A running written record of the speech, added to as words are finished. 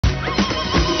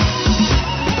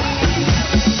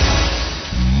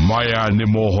Maya ni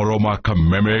mohoro ma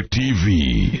Kameme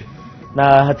TV.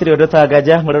 Na hatiri undu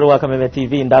tangaja mururu wa Kameme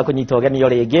TV ndakunyita ugeni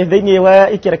ringi thiini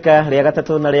wa ikereka ria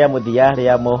gatatu na ria muthia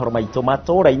ria mohoro maitu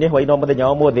matura-ini hwaini muthenya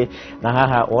wa muthi na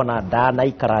haha wona ndana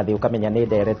ikarathi ukamenya ni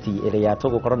ndereti iria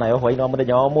tugukorwo nayo hwaini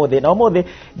muthenya wa muthi na muthi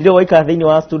ndire waika thiini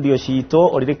wa studio citu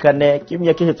uririkane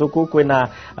kiumia kihituku kwina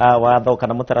watho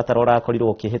kana mutaratara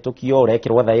urakorirwo kihitukio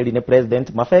urekirwo thairi ni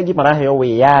president mabengi maraheo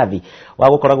wiyathi wa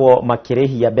gukoragwo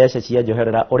makirihia mbeca cia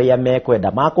njoherera uria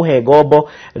mekwenda makuhe ngombo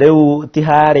riu ti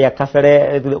haria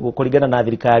kuringana na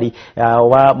thirikari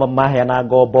wa maheana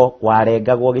ngombo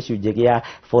warengagwo gicunje gia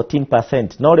 14%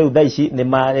 no riu thaici ni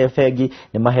mabengi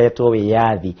ni mahetwo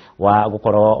wiyathi wa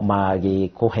gukorwo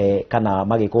magikuhe kana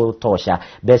magikutosha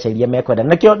mbeca iria mekwenda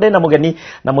nakio ndina mugeni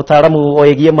na mutaramu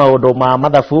oigie maundu ma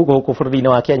mathabu guku bururi-ini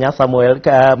wa Kenya Samuel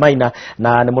Maina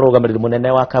na ni murugamiriri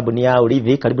munene wa kambuni ya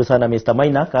urithi. Karibu sana Mr.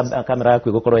 Maina, kamera yaku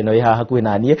igukorwo ino iha hakuhi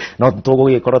nanie no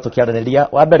tugugikorwo tukiaraniria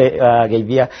wa mbere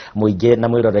geithia muingi na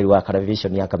mwiroreri wa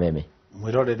television ya Kameme.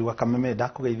 Mwiroreri wa Kameme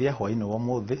ndakugeithia hwaini wa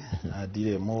muthi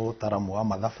ndire mutaramu wa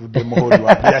mathabu ndi muhuri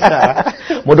wa biashara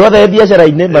mundu wothe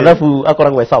biashara-ini mathabu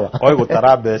akoragwo sawa oi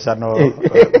gutara mbeca no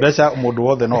mbeca mundu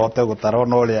wothe no hote gutara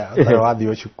no uria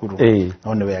wathio cukuru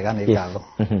no ni wega ni ngatho.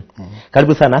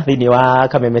 Karibu sana thiini wa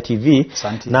Kameme TV.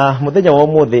 Na muthenya wa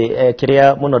muthi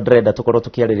kiria muno ndrenda tukorwo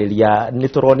tukiaririria ni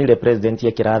turonire president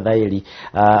ekira thairi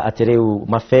ati riu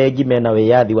mabengi mena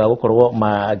wiyathi wa gukorwo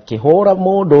makihura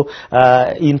mundu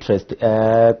interest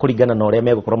kuringana na uria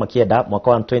megukorwo makienda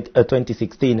mwaka wa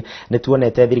 2016 ni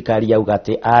tuonete thirikari yauga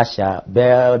ati aca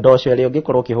ndoco ria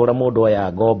ungikorwo ukihura mundu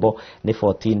ya ngombo ni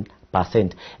 14%.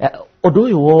 Undu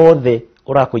uyu wothe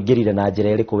urakuingirire na njira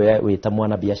iriku wita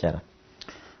mwana biashara?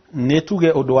 Ni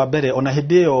tuge undu wa mbere ona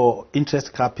hindi yo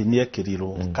interest cap ni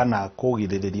ekirirwo kana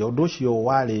kugiririria undu ucio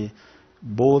wari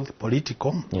both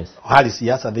political wari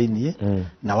siasa thiini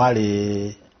na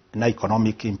wari na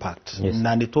economic impact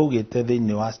na ni tugite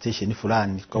thiini wa station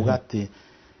fulani kauga ati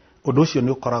undu ucio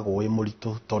ni ukoragwo wi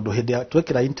muritu tondu hindi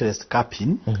twekira interest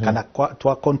capping kana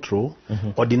twa control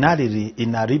ordinarily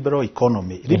in a liberal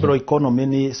economy. Liberal economy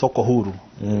ni soko huru,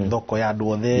 thoko ya andu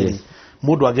othe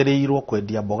mundu agereirwo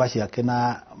kwendia mboga ciake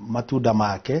na matunda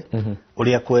make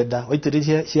uria kwenda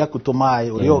waitiririe ciaku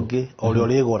tumai uria ungi uria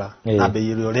urigura na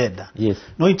bei iria urenda.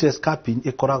 No interest capping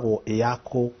ikoragwo ya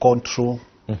ku control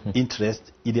interest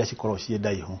iria cikorwo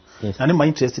ciendaiho na ni ma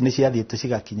interest ni ciathiete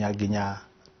cigakinya nginya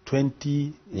 20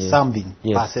 something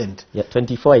percent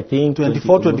 24 I think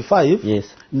 25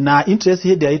 na interest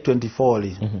hindi ya 24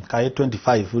 ri ka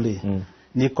 25 ri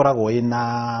ni koragwo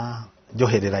ina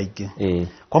njoherera ingi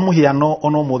kwa muhiano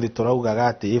ono muthi turaugaga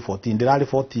ati 14 ndirari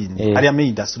 14 aria me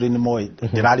industry ni moi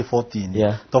ndirari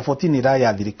 14 to 14 ira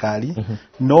ya thirikari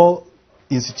no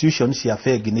institutions cia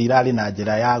bengi ni irari na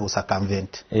njira ya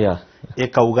gucircumvent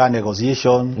ikauga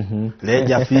negotiation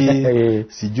ledger fee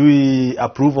sijui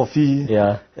approval fee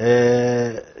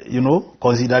you know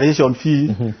consideration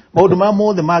fee maundu ma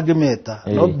mothe mangimeta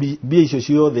no bia icio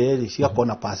ciothe ri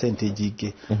ciakona percentage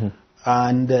ingi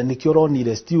and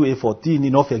nikiuronire still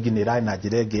A14 no bengi ni irari na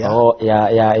njira ingi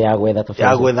ya gwetha to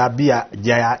ya gwetha bia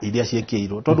jaya iria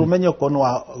ciekirwo tondu umenye ukono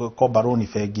wa kombaroni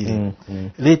bengi ri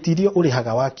rate iria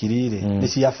urihaga wakirire ni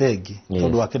cia bengi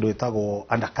tondu wa kindu itagwo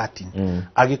undercutting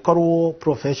agikorwo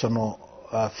professional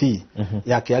fee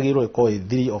yake agirwo iko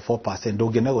 3 or 4%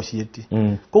 ndungi negotiate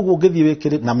koguo ngithii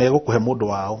wikire na megukuhe mundu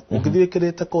wao ngithii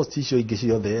wikirite cost icio ingi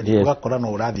ciothe ugakora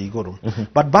no urathi iguru.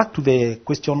 But back to the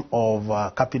question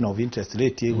of capping of interest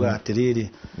rate igwa atiriri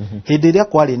hindi iria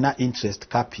kwari na interest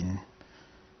capping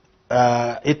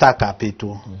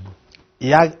itakapitwo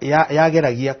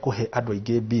yageragia kuhe andu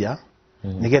aingi bia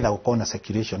nigetha gukona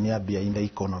circulation ya bia in the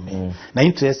economy na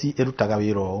interest irutaga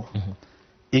wira o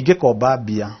ingikomba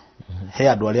bia he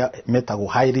andu aria metagwo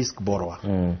high risk borrower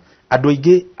andu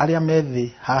aingi aria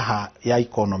methi haha ya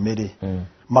economy ri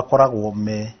makoragwo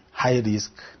me high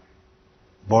risk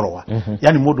borrower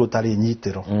yani mundu utari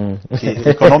nyitiro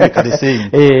economically saying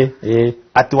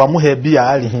ati wa muhe bia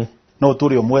ali no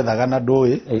turi omwethaga na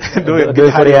ndui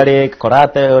kuri ari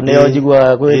korate ne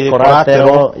ojigwa kuri korate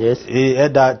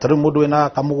enda tari mundu ina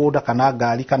kamugunda kana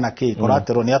ngari kana ki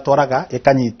korate ni atwaraga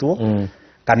ikanyitwo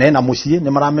kana na mucie ni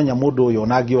maramenya mundu uyu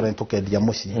na ngiore ntukendia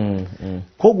mucie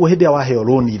koguo hindi wa heo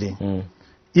loan ri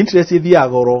interest ithia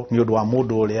goro ni undu wa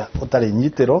mundu uria utari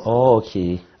nyitiro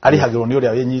ari hagiro ni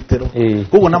uria wi nyitiro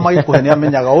koguo na magikuhe ni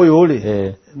amenyaga uyu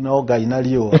ri no ngai na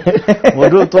rio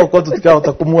mundu toko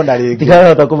tutikahota kumuona ringi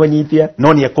tikahota kumunyitia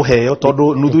no ni ekuheo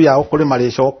tondu nuthu yao kuri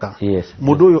maricoka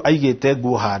mundu uyu aigite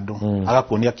nguo handu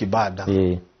agakunia kibanda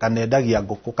kana endagia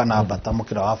nguku kana mbata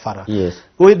mukira wa bara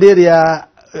we ndiria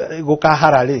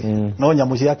gukahara ri no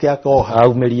nyamu ciake akoha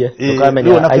aumerie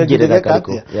tukamenya aingirira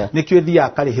kariko nikio ithia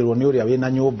akarihirwo ni uria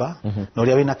wina nyumba na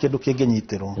uria wina kindu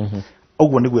kinginyitirwo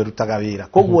oguo niguo erutaga wira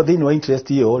koguo thini wa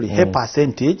interest iyo ri he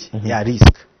percentage ya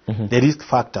risk the risk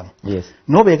factor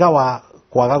no wega wa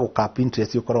kwaga gukap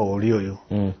interest ukorwo uri uyu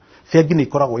bengi ni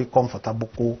ikoragwo i comfortable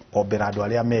kukombera andu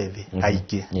aria methi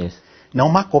kaingi na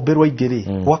makomberwa ingiri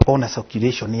gwako na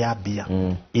circulation ya bia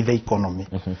in the economy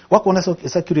gwako na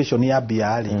circulation ya bia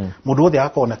ari mundu wothe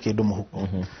akona kindu muhuko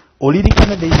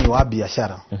uririkane thiini wa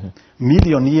biashara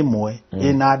milioni imwe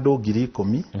ina andu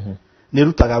 10,000 ni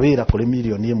rutaga wira kuri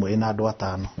milioni imwe ina andu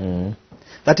 5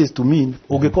 that is to mean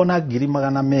ungikona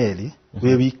 200,000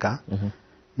 we wika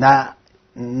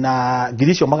na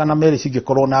girisho 200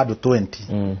 cingikorwo na andu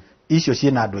 20 icio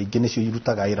ciena andu aingi nicio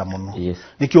irutaga wira muno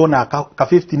nikio ona ka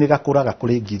 50 ni gakuraga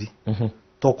kuri 1,000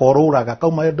 tokoruraga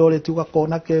kauma endoreti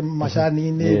ugakona ke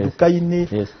macani-ini duka-ini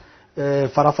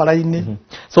barabara-ini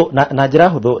so na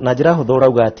njira huthu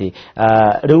urauga ati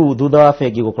riu thutha wa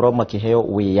bengi gukorwo makiheo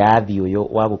wiyathi uyu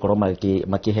wa gukorwo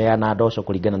makiheana ndoco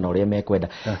kuringana na uria mekwenda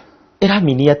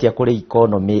iramini atia kuri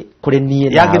economy kuri nie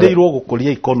na yagirirwo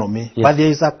gukuria economy but there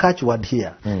is a catch word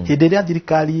here hindi ria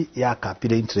thirikari ya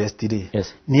capital interest ri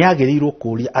ni yagirirwo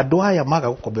kuria andu aya maga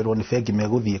gukomberwo ni bengi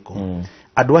meguthieko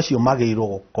andu acio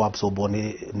magirirwo coabsorbo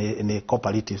ni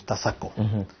cooperatives ta sacco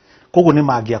koguo ni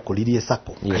mangia kuririe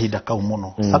sacco kahinda kau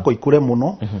muno sacco ikure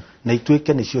muno na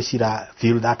ituike nicio cira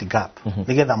fill that gap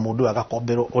nigetha mundu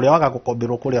agakomberwo uria waga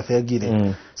gukomberwo kuria bengi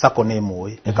ri sacco ni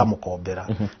muoi ikamukombera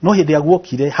no hindi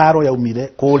aguokire haro yaumire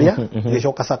kuria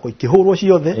gicoka sacco ikihurwo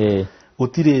ciothe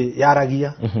gutire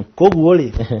yaragia koguo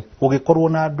ri ugikorwo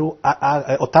na andu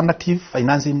alternative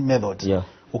financing method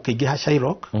ukiingira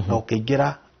Shylock na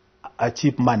ukiingira a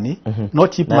cheap money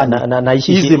not cheap money na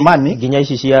easy money ginya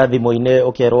ici cia thimo-ine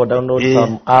ukerwo download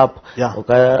some app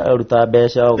ukaruta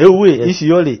mbeca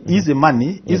icio ri easy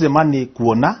money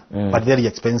kuona but very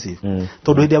expensive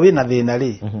tondu hĩndĩ wina thina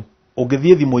ri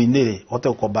ungithie thimo-ine ri ote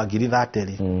ukomba 30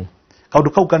 ri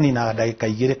kaundu kau kanina ndagika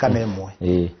 2 kana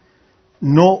 1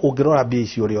 no ungirora mbia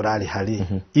icio ri urari hari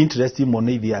interest imwe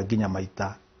ni ithia ginya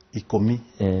maita 10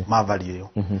 ma value yo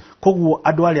koguo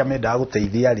andu aria mendaga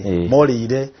guteithia ri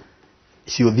morire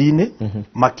ciuthini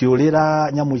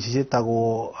makiurira nyamu ici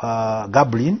citagwo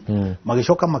Gablin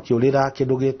magicoka makiurira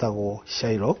kindu gitagwo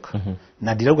Shylock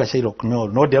na ndirauga Shylock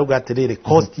no ndirauga atiriri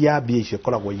cost ya bia icio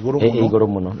koragwo iguru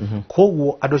muno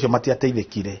koguo andu acio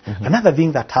matiateithikire another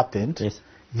thing that happened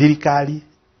thirikari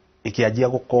ikianjia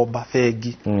gukomba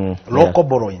bengi local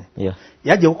borrowing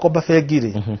yaje gukomba bengi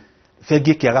ri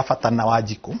bengi kiaga fatana wa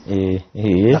Njiku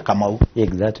na Kamau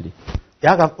exactly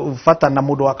yaga fatana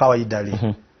mundu wa kawaida ri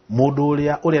mundu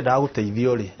uria urenda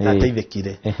guteithio ri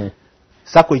ateithikire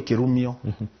sacco ikirumio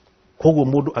koguo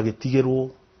mundu agitigirwo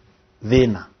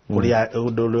thina uria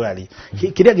undu ari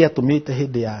kiria giatumite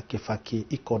hindi ya Kibaki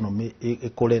economy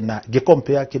ikure na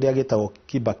gicompare kiria gitagwo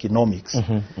Kibakinomics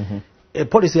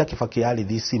policy ya Kibaki yari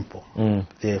this simple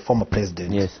the former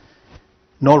president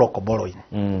no local borrowing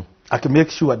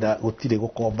make sure that gutire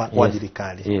gukomba kwa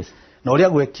thirikari na uria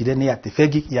gwekire ni ati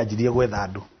bengi yanjirie gwetha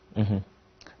andu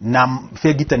na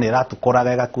bengi tene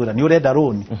iratukoraga igakwira ni urenda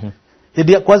loan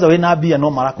hindi kwanza wina mbia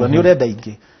no marakwira ni urenda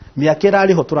ingi miaka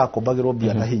irariho turakombagirwo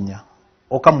mbia na hinya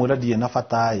ukamwira die na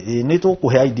bata ni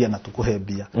tukuhe idea na tukuhe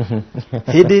mbia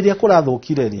hindi iria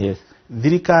kurathukire ri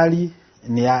thirikari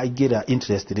ni ya igira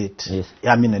interest rate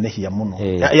ya minenehia muno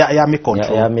ya mi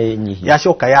control ya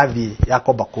shoka yathi ya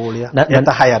komba kuria ya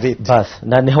ta higher rate bas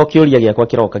na niho kiuria giakwa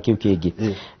kiroka kiu kingi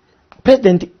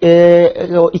president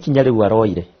ikinya riu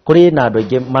aroire kuri na andu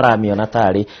aingi maramiona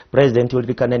tari president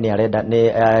uririkane ni arenda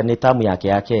ni tamu yake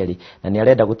ya keri na ni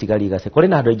arenda gutiga ligase kuri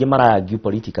na andu aingi maraargue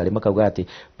politically makauga ati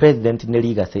president ni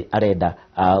ligase arenda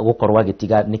gukorwo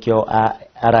agitiga nikio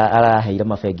araheire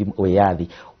mabengi wiyathi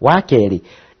wa keri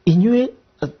inyue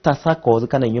ta SACCOs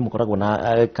kana inyue mukoragwo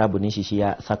na kambuni ici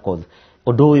cia SACCOs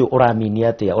undu uyu uramini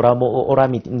atia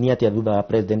uramini atia thutha wa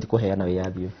president kuheana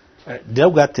wiyathi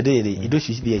ndauga atiriri indo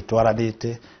ici cithia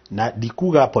itwaranite na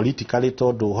ndikuga politically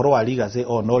tondu horo wa ligase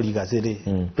o no ligase ri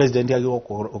president agirwo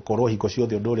gukorwo hingo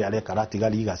ciothe undu uri areka ratiga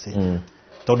ligase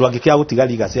tondu angikia gutiga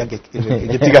ligase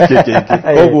agitiga kiki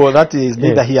koguo that is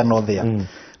neither here nor there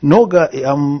no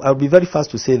I'll be very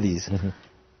fast to say this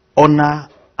ona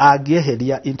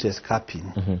agieheria interest capping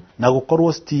na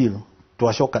gukorwo still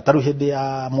twacoka taru hindi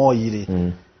ya Moi ri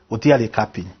utiari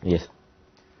capping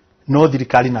no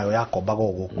thirikari nayo yakombaga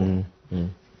guku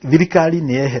thirikari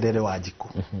ni eherere wa Njiku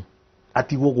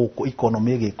atigwo guku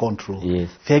economy ge control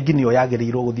bengi niyo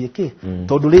yagirirwo guthie ki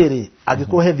tondu riri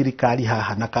agikuhe thirikari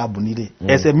haha na kambuni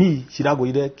ri SME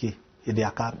ciragwire ki hindi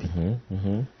ya capping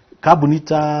kambuni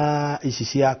ta ici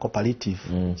cia cooperative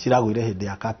ciragwire hindi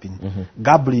ya capping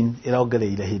gambling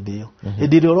iraongereire hindi yo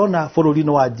hindi ĩrĩa ũrona bũrũri nĩ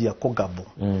wanjia kũgambo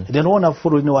hindi ĩrĩa ũrona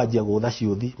bũrũri nĩ wanjia gũtha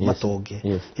ciuthi matonge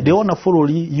hindi ũrona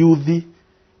bũrũri youth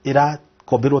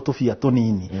irakomberwo tũbia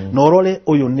tũnini na ũrore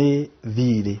ũyũ nĩ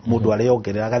thirĩ mũndũ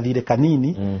areongerera gathirĩ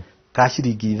kanini ka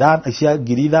ciringi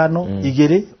 5,000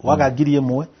 igĩrĩ waga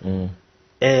 1,000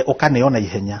 ũkaneo na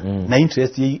ihenya na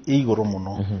interest igũrũ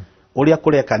mũno uria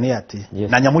kureka ni ati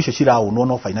na nyamu icio ciraunwo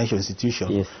no financial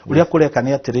institution uria kureka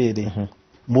ni ati riri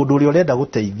mundu uri urenda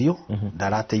guteithio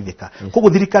ndarateithika koguo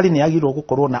thirikari ni yagirwo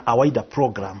gukorwo na a wider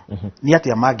program ni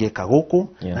ati amangeka guku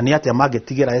na ni ati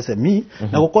amangetigira SME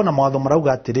na gukorwo na mawatho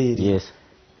marauga ati riri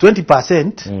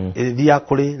 20% ithia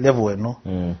kuri level eno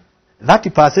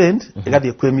 30%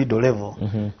 igathie kwi middle level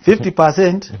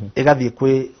 50% igathie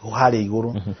kwi hali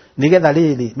iguru nigetha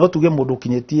riri no tuge mundu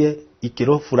kinyetie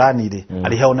ikiro fulani ri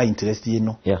ariheo na interest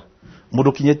ino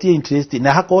mundu kinyetie interest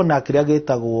na hakona kiria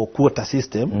getagwo quota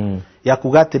system ya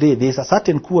kuga atiri there is a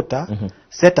certain quota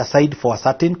set aside for a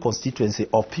certain constituency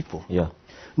of people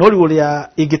no ri uria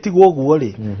ingitigwo uguo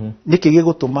ri niki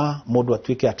gigutuma mundu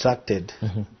atuike attracted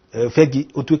fegi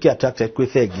utuike attracted kwi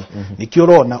fegi nikio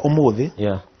rona umuthi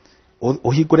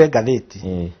uhingure ngatheti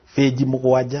page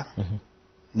 7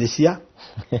 ni cia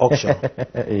auction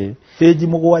page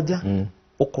 7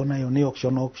 ukona yo ni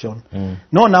auction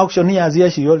no na auction ya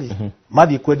zia cioli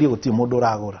mathi kwendi guti mundu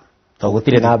uragura to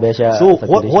gutire na mbeca so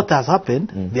what has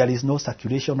happened there is no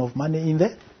circulation of money in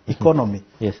the economy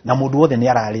na mundu wothe ni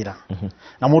ararira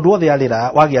na mundu wothe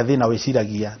arira wagia thina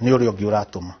wiciragia ni uri ungi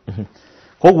uratuma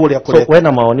koguo ria kure so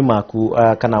wena maoni maku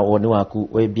kana woni waku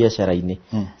we biashara-ini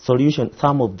solution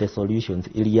some of the solutions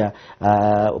iria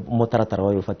mutaratara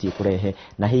wayo ufatie kurehe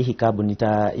na hihi kambuni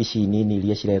ta ici nini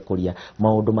iria cirekoria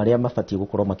maundu maria mafatie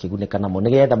gukorwo makiguneka namo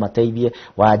nigetha mateithie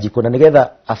wanjiko na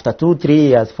nigetha after 2-3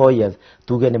 years 4 years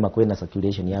tuge ni makwena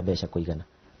circulation ya mbeca kuigana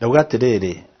ndauga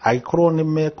atiriri agikorwo ni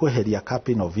mekweheria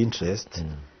capping of interest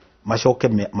macoke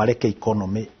mareke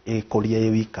economy ikurie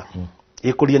wika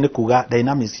ikurie ni kuga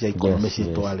dynamics ya economy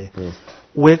citware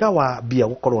wega wa bia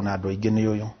gukorwo na andu aingi ni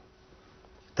uyu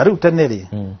tariu tene ri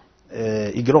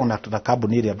ingirona na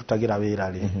kambuni iria ndutagira wira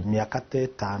ri miaka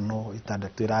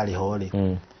 5-6 irari ho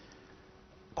ri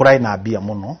kurai na bia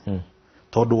muno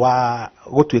tondu wa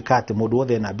gutuika ati mundu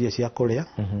wothe na bia cia kuria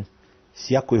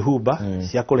cia kwihumba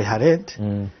cia kuriha rent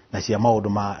na cia maundu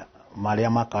maria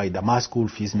ma kawaida ma school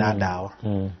fees na dawa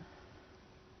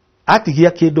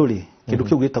atigia kindu ri kindu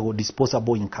kiu gitagwo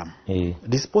disposable income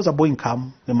disposable income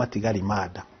ni matigari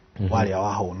mada wale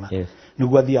wahona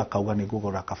niguo athi akauga ni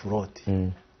gugura kafuroti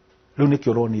riu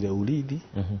nikio ronire urithi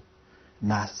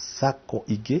na sako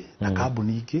ige na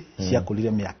kambuni ige cia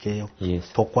kulire miaka iyo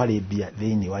to kwari bia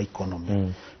thiini wa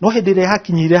economy no hindire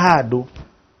hakinyire handu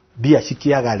bia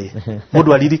cikiagari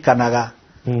mundu aririkanaga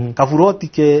kafuroti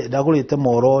ke ndagurite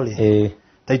morori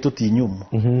taitu ti nyumu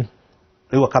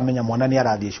riu akamenya mwana ni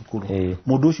arathie cukuru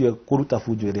mundu ucio kuruta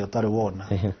funjo iria utari wona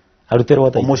arutirwo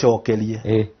taitu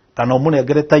umucokerie kana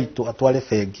umunengere taitu atware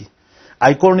fengi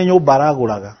aikorwo ni nyumba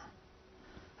araguraga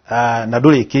na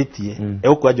ndurikitie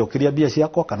egukwa njokeria bia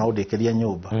ciakwa kana undekeria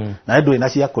nyumba na ndu ina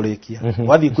cia kurikia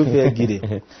wathi kwi fengi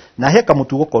ri na heka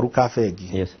mutugo koru ka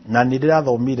fengi na ni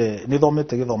ndirathomire ni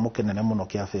thomete githomo kinene muno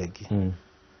kia fengi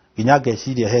ginya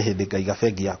ngeciria he hindi ngaiga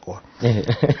fengi yakwa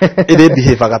iri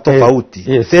behave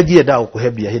tofauti fengi enda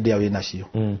gukuhebia hindi ya wina cio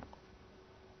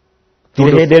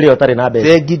tire hindi ri utari na mbeca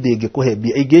fengi ndingikuhe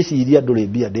bia ingiciria nduri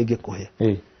bia ndingikuhe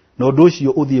no ndu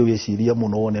ucio uthie wiciria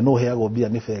muno wone no heagwo bia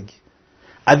ni fengi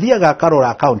athiaga akarora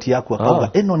account yaku akauga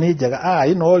ino ni njega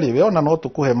ino ri we ona no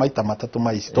tukuhe maita matatu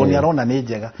maici to ni arona ni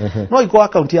njega no iko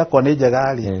account yakwa ni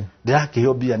njega ri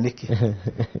ndirakihio bia niki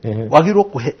wagirwo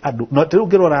kuhe andu no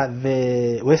tirugirora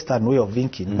the western way of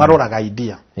thinking maroraga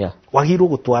idea wagirwo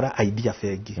gutwara idea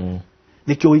fengi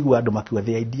nikio wigua andu makiwa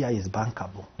the idea is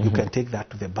bankable you can take that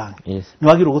to the bank ni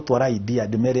wagirwo gutwara idea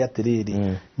ndimere atiriri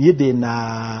nie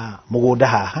ndina mugunda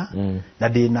haha na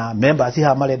ndina members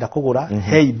ha marenda kugura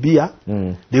hey bia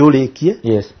ndiurikie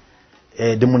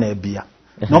ndimune bia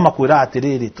no makwira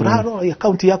atiriri turaro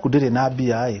account yaku ndiri na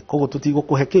bia koguo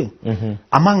tutigukuhe ki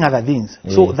among other things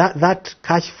so that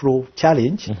cash flow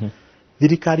challenge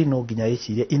thirikari no nginya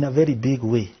icirie in a very big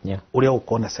way uria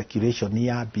ukona circulation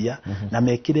ya bia na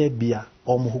mekire bia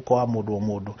o muhuko wa mundu o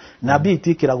mundu na bia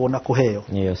itikiragwo na kuheo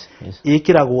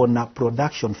ikiragwo na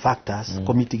production factors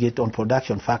mitigate on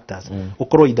production factors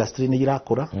ukorwo industry ni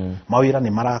irakura mawira ni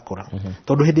marakura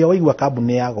tondu hindi ya waigua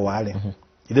kambuni yagwa ale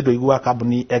ithe ndoigua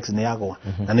kambuni X ni yagwa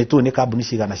na ni tu ni kambuni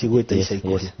cigana cigwite ica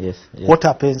ikuhi what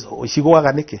happens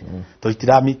cigwaga niki to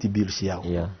itira meet bills yao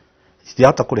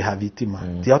citiahota kuriha thitima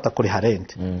citiahota kuriha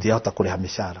rent citiahota kuriha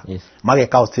mishara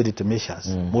mageka austerity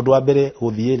measures mundu wa mbere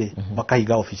guthiire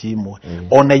makahiga ofici imwe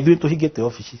ona ithuĩ tuhingĩte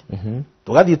ofici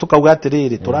tugathiĩ tukauga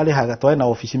atirĩrĩ turarihaga twari na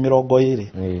ofici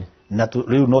 20 na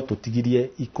riu no tutigirie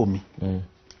 10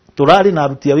 turari na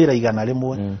aruti a wĩra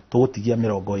 100 tugutigia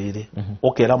 20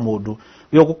 ukera mundu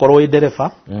we gukorwo wi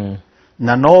ndereba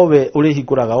na nowe uri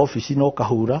hinguraga ofici no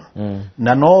kahura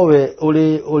na nowe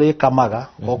uri kamaga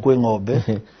okwe ngombe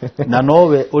na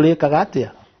nowe uri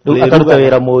kagatia akaruta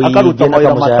wĩra mũingĩ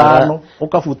na matano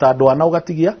ukafuta andu ana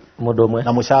ugatigia mundu umwe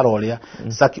na mushara uria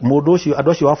mundu ucio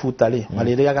andu acio wafuta ri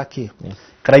maririaga ki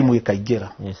crime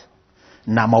ikaingira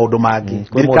na maundu mangi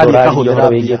thirikari ikahuthira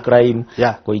wĩgie crime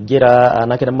kuingira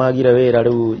anake na magire wĩra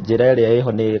riu njira ĩrĩa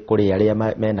iho ni kuri aria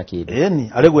mena kindu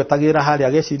eni ari gwetagira hari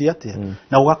ageciria atia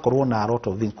na ugakorwo na lot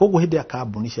of things koguo hindi ya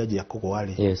kambuni cianjia kugwa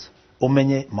ri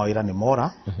umenye mawira ni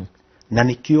mora na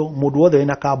nikio mundu wothe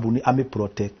ina kambuni ami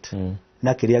protect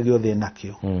na kiria giothe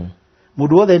nakio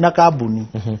mundu wothe ina kambuni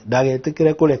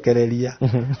ndagetikire kurekereria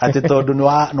ati tondu ni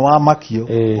wa makio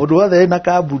mundu wothe ina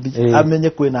kambuni amenye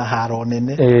kwina haro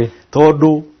nene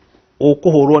tondu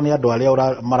ukuhurwo ni andu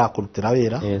aria marakurutira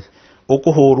wira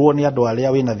ukuhurwo ni andu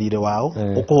aria wina thire wao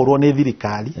ukuhurwo ni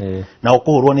thirikari na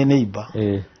ukuhurwo ni neighbor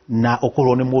na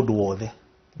ukuhurwo ni mundu wothe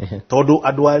tondu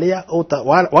andu aria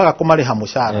waga kumariha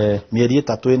mushara mieri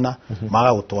 3 ina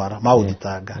magagutwara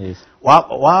maguthitanga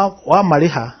wa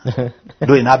mariha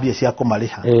ndoi na mbia cia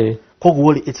kumariha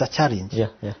koguo it's a challenge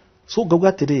so ngauga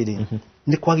atiriri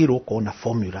ni kwagirwo kuona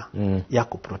formula ya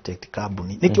ku protect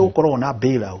kambuni nikio ukorwo na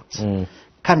bailout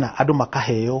kana andu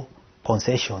makaheo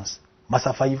concessions must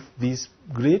survive this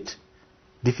great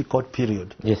difficult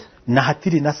period na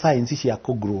hatiri na science cia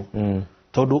ku grow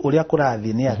tondu uria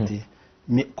kurathi ni ati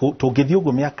tungithii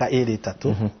uguo miaka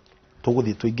 2-3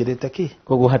 tuguthii tuingirite ki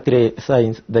koguo hatire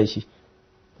science daici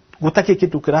gutake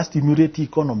kitu kira stimulate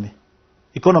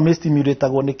economy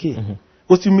stimulateagwo niki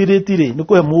stimulate ri ni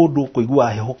kuhe mundu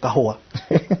kuigua heho kahua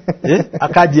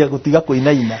akanjia gutiga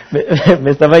kuinaina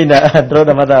Mr. Maina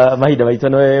ndrona mahinda maitu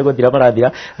no guthira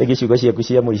marathira rigi ciugo ciaku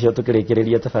cia muico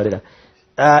tukirikiriria tabarira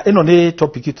ino ni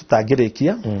topic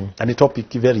tutangirikia na ni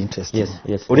topic very interesting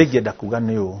uri ngienda kuga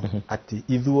ni u ati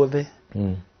ithuothe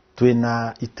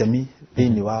twina itemi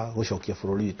thini wa gucokia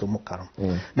bururi witu mukaro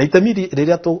na itemi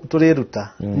riria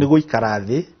turiruta ni guikara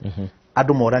thi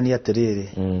andu morani atiriri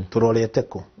turorete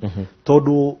ku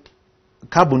tondu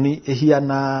kambuni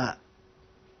ihiana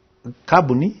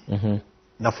kambuni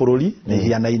na bururi ni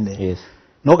ihianaine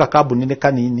no ga kambuni ni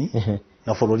kanini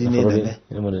na bururi ni nene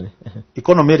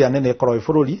economy ria nene ikorwo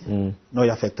bururi no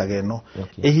ya affect ageno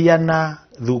ihiana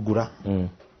thungura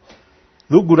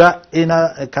thungura ina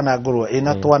kana ngurwe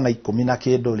ina twana 10 na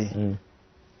kindu ri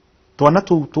twana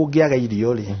tu tungiaga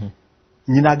irio ri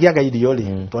nyina ngiaga irio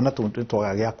ri twana tu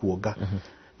twaga gya kuonga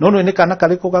no ni kana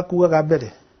kariko gakuaga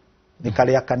mbere ni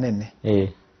karia kanene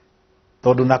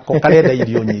tondu nako karenda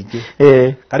irio nyingi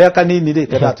karia kanini ri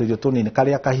kenda tuirio tunini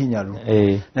karia kahinyaru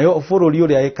nayo bururi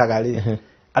uria ikaga ri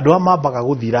andu amambaga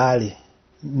guthira ri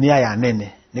ni aya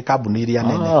nene ni kambuni iria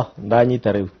nene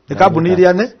ndanyita riu ni kambuni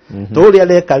iria ne to uria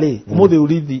leka ri umuthi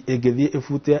urithi ingithie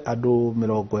ifute andu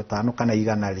 50 kana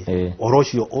 100 ri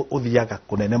orocio uthiaga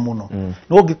kunene muno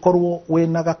no ungikorwo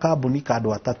wina ga kambuni ka andu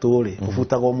 3 ri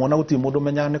ufutaga umwe guti mundu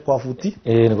menyaga ni kwa futi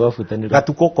ni kwa futanira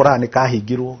gatuko kora ni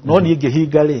kahingirwo no ni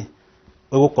ingihinga ri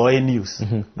ugukorwo news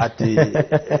ati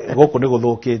guku ni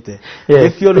guthukite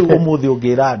ikio ri umuthi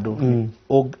ungira andu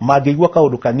mangigwa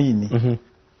kaundu kanini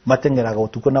matengeraga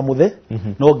utuko na muthe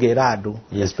no ngera andu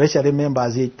especially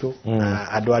members yitu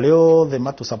andu alio the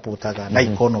matu supportaga na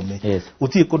economy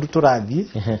utie kundu turathi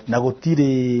na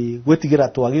gutire gwetigira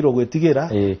twagirwo gwetigira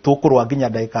tukurwa nginya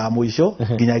ndaika muico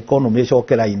nginya economy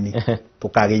icokera ini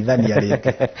tukageithania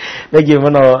rike thank you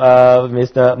muno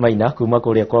Mr. Maina kuma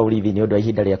kuria kwa urithi ni undu wa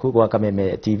ihinda riaku gwa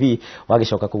Kameme TV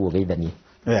wagicoka kugugeithania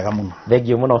wega muno thank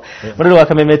you muno muriro wa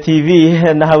Kameme TV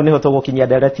na hau niho tugukinyia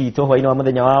ndereti itu hwaini wa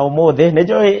muthenya wa umuthi ne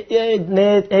njoi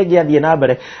ne egiathie na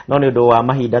mbere no ni undu wa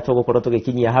mahinda tugukorwo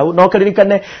tugikinyia hau no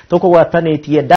kiririkane tukugwatanitie